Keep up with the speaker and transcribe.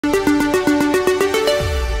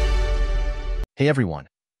Hey everyone,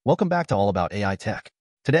 welcome back to All About AI Tech.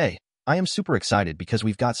 Today, I am super excited because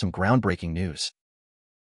we've got some groundbreaking news.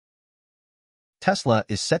 Tesla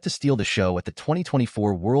is set to steal the show at the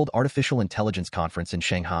 2024 World Artificial Intelligence Conference in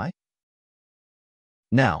Shanghai.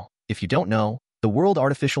 Now, if you don't know, the World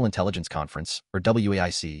Artificial Intelligence Conference, or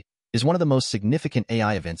WAIC, is one of the most significant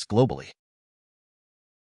AI events globally.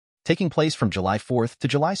 Taking place from July 4th to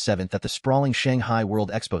July 7th at the sprawling Shanghai World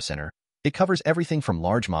Expo Center, it covers everything from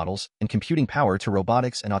large models and computing power to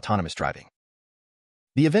robotics and autonomous driving.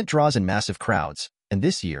 The event draws in massive crowds, and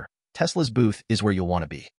this year, Tesla's booth is where you'll want to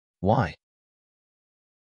be. Why?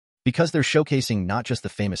 Because they're showcasing not just the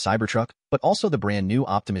famous Cybertruck, but also the brand new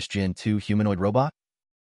Optimus Gen 2 humanoid robot.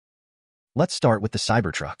 Let's start with the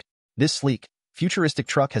Cybertruck. This sleek, futuristic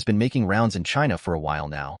truck has been making rounds in China for a while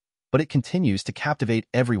now, but it continues to captivate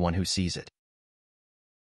everyone who sees it.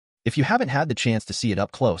 If you haven't had the chance to see it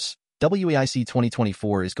up close, WAIC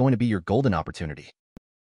 2024 is going to be your golden opportunity.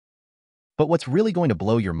 But what's really going to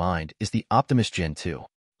blow your mind is the Optimus Gen 2.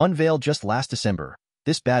 Unveiled just last December,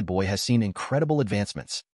 this bad boy has seen incredible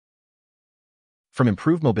advancements. From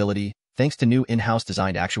improved mobility, thanks to new in-house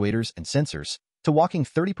designed actuators and sensors, to walking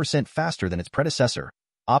 30% faster than its predecessor,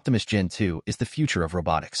 Optimus Gen 2 is the future of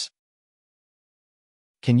robotics.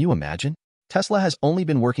 Can you imagine? Tesla has only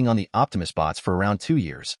been working on the Optimus bots for around 2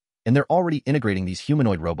 years, and they're already integrating these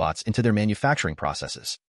humanoid robots into their manufacturing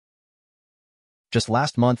processes. Just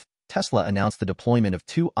last month, Tesla announced the deployment of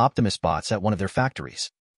 2 Optimus bots at one of their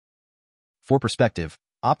factories. For perspective,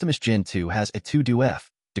 Optimus Gen 2 has a 2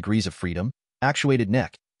 degrees of freedom, actuated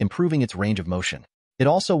neck, improving its range of motion. It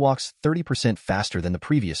also walks 30% faster than the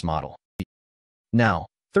previous model. Now,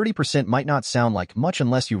 30% might not sound like much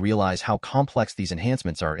unless you realize how complex these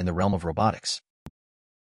enhancements are in the realm of robotics.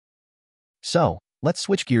 So, let's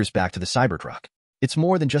switch gears back to the Cybertruck. It's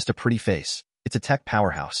more than just a pretty face, it's a tech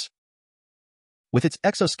powerhouse. With its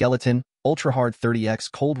exoskeleton, ultra-hard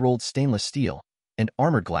 30X cold-rolled stainless steel, and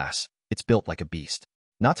armored glass, it's built like a beast.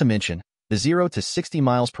 Not to mention, the 0 to 60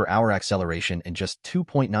 miles per hour acceleration in just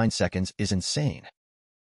 2.9 seconds is insane.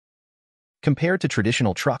 Compared to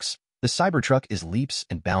traditional trucks, the Cybertruck is leaps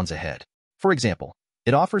and bounds ahead. For example,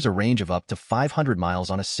 it offers a range of up to 500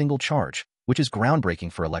 miles on a single charge, which is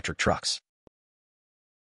groundbreaking for electric trucks.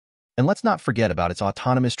 And let's not forget about its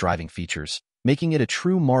autonomous driving features, making it a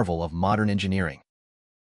true marvel of modern engineering.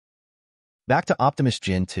 Back to Optimus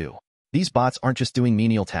Gen 2. These bots aren't just doing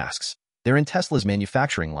menial tasks, they're in Tesla's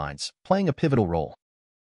manufacturing lines, playing a pivotal role.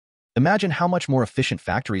 Imagine how much more efficient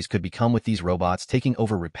factories could become with these robots taking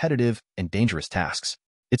over repetitive and dangerous tasks.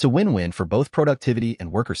 It's a win-win for both productivity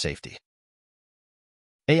and worker safety.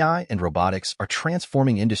 AI and robotics are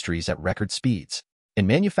transforming industries at record speeds. In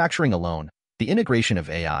manufacturing alone, the integration of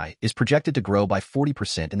AI is projected to grow by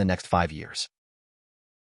 40% in the next 5 years.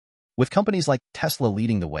 With companies like Tesla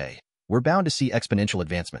leading the way, we're bound to see exponential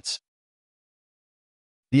advancements.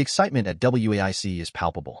 The excitement at WAIC is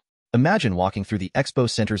palpable. Imagine walking through the Expo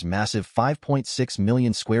Center's massive 5.6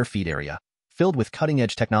 million square feet area, filled with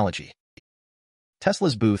cutting-edge technology.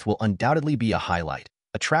 Tesla's booth will undoubtedly be a highlight,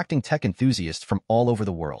 attracting tech enthusiasts from all over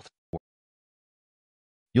the world.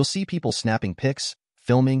 You'll see people snapping pics,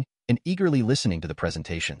 filming, and eagerly listening to the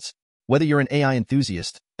presentations. Whether you're an AI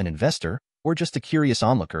enthusiast, an investor, or just a curious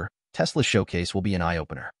onlooker, Tesla's showcase will be an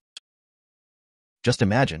eye-opener. Just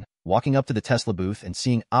imagine walking up to the Tesla booth and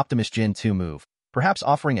seeing Optimus Gen 2 move, perhaps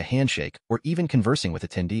offering a handshake or even conversing with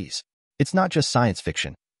attendees. It's not just science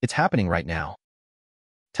fiction, it's happening right now.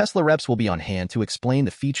 Tesla reps will be on hand to explain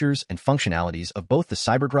the features and functionalities of both the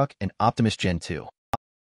Cybertruck and Optimus Gen 2.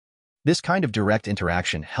 This kind of direct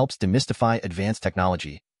interaction helps demystify advanced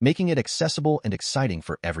technology, making it accessible and exciting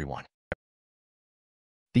for everyone.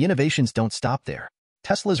 The innovations don't stop there.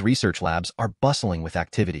 Tesla's research labs are bustling with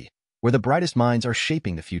activity, where the brightest minds are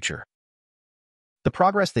shaping the future. The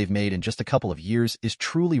progress they've made in just a couple of years is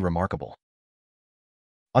truly remarkable.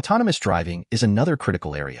 Autonomous driving is another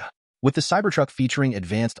critical area. With the Cybertruck featuring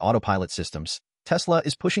advanced autopilot systems, Tesla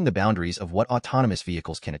is pushing the boundaries of what autonomous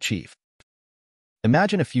vehicles can achieve.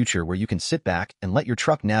 Imagine a future where you can sit back and let your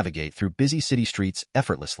truck navigate through busy city streets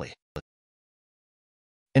effortlessly.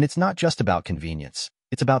 And it's not just about convenience,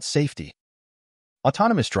 it's about safety.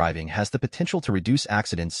 Autonomous driving has the potential to reduce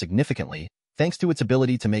accidents significantly thanks to its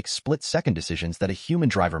ability to make split-second decisions that a human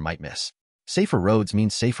driver might miss. Safer roads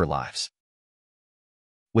mean safer lives.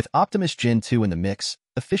 With Optimus Gen 2 in the mix,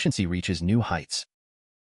 efficiency reaches new heights.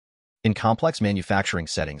 In complex manufacturing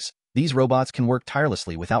settings, these robots can work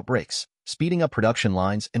tirelessly without breaks, speeding up production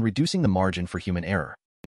lines and reducing the margin for human error.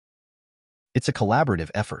 It's a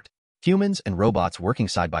collaborative effort. Humans and robots working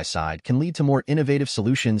side by side can lead to more innovative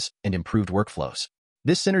solutions and improved workflows.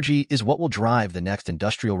 This synergy is what will drive the next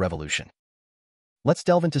industrial revolution. Let's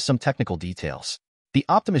delve into some technical details. The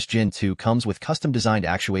Optimus Gen 2 comes with custom-designed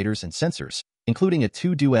actuators and sensors, including a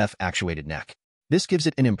 2DoF actuated neck. This gives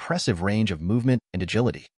it an impressive range of movement and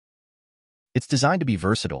agility. It's designed to be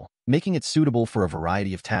versatile, making it suitable for a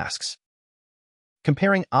variety of tasks.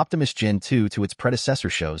 Comparing Optimus Gen 2 to its predecessor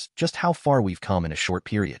shows just how far we've come in a short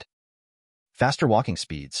period. Faster walking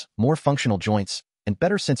speeds, more functional joints, and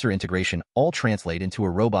better sensor integration all translate into a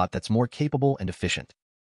robot that's more capable and efficient.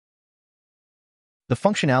 The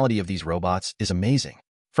functionality of these robots is amazing.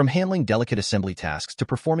 From handling delicate assembly tasks to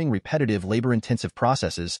performing repetitive labor-intensive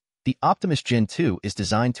processes, the Optimus Gen 2 is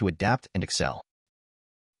designed to adapt and excel.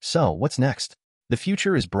 So, what's next? The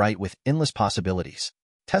future is bright with endless possibilities.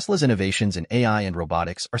 Tesla's innovations in AI and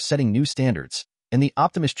robotics are setting new standards, and the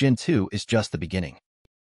Optimus Gen 2 is just the beginning.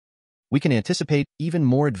 We can anticipate even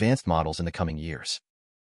more advanced models in the coming years.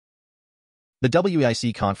 The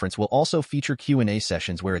WAIC conference will also feature Q&A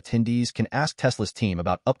sessions where attendees can ask Tesla's team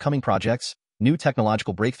about upcoming projects, new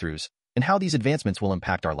technological breakthroughs, and how these advancements will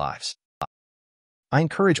impact our lives. I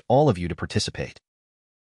encourage all of you to participate.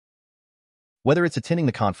 Whether it's attending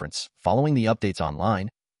the conference, following the updates online,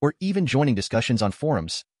 or even joining discussions on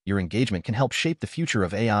forums, your engagement can help shape the future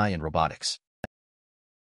of AI and robotics.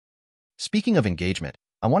 Speaking of engagement,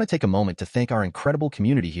 I want to take a moment to thank our incredible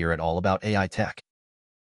community here at All About AI Tech.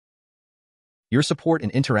 Your support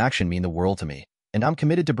and interaction mean the world to me, and I'm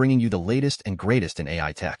committed to bringing you the latest and greatest in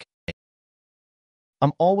AI tech.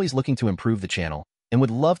 I'm always looking to improve the channel and would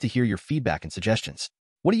love to hear your feedback and suggestions.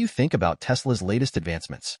 What do you think about Tesla's latest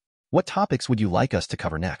advancements? What topics would you like us to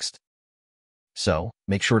cover next? So,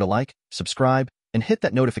 make sure to like, subscribe, and hit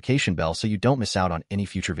that notification bell so you don't miss out on any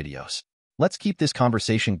future videos. Let's keep this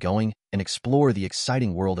conversation going and explore the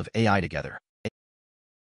exciting world of AI together.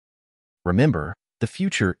 Remember, the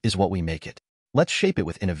future is what we make it. Let's shape it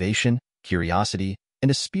with innovation, curiosity, and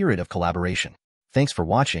a spirit of collaboration. Thanks for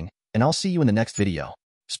watching, and I'll see you in the next video.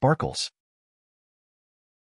 Sparkles.